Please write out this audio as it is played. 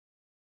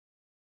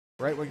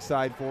Right wing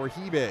side for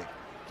Hebig.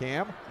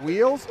 Cam,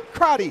 wheels,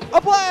 Crotty,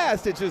 a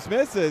blast! It just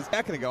misses.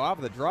 Not going to go off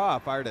of the draw.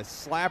 Fired a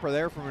slapper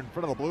there from in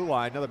front of the blue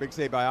line. Another big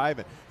save by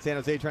Ivan. San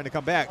Jose trying to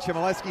come back.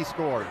 Chmielewski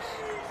scores.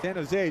 San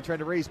Jose trying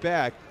to race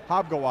back.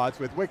 Hobgawats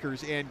with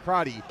Wickers and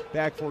Crotty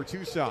back for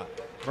Tucson.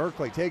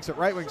 Merkley takes it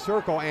right wing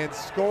circle and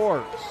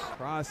scores.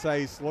 Cross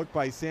ice look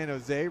by San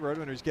Jose.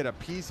 Roadrunners get a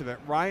piece of it.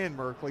 Ryan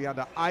Merkley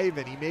onto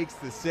Ivan. He makes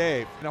the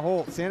save. And a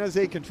Hults. San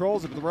Jose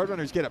controls it, but the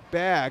Roadrunners get it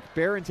back.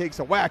 Barron takes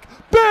a whack.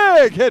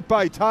 Big hit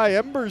by Ty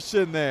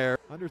Emberson there.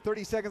 Under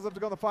 30 seconds left to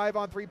go on the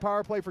 5-on-3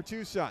 power play for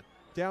Tucson.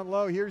 Down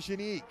low, here's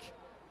Unique.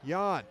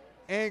 Jan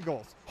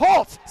angles.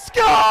 Hults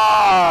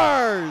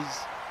scores!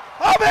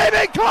 A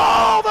baby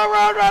call! The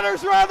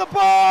Roadrunners are on the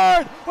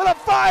board with a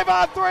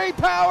 5-on-3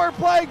 power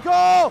play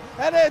goal,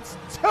 and it's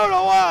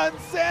 2-1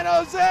 San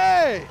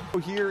Jose.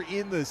 Here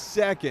in the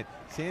second,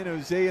 San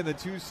Jose in the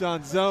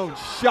Tucson zone.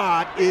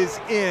 Shot is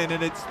in,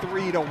 and it's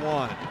 3-1.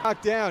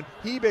 Knocked down.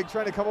 Hebig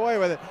trying to come away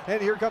with it,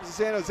 and here comes the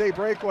San Jose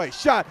breakaway.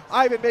 Shot.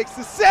 Ivan makes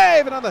the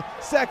save, and on the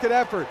second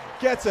effort,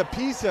 gets a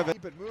piece of it.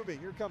 Keep it moving.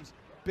 Here comes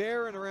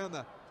Barron around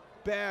the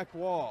back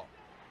wall.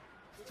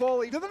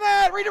 Foley to the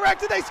net,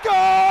 redirected, they score!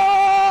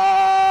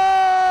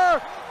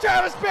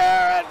 Travis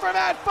Barron for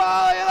Matt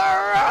Foley, and the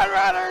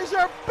Roadrunners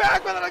are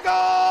back within a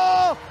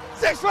goal!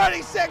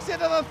 6:26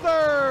 into the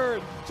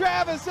third.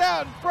 Travis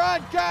out in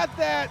front, got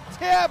that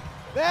tip.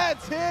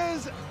 That's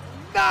his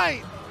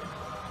 9th.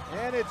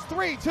 And it's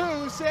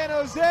 3-2 San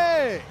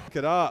Jose. Pick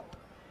it up.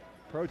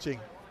 Approaching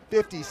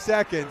 50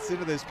 seconds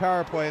into this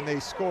power play, and they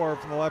score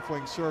from the left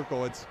wing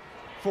circle. It's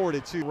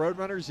 4-2.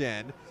 Roadrunners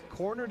in.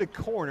 Corner to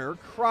corner,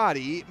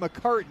 Crotty,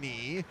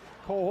 McCartney,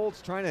 Cole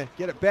Hults trying to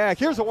get it back.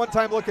 Here's a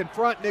one-time look in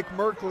front. Nick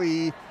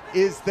Merkley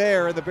is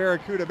there, and the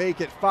Barracuda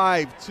make it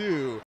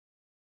 5-2.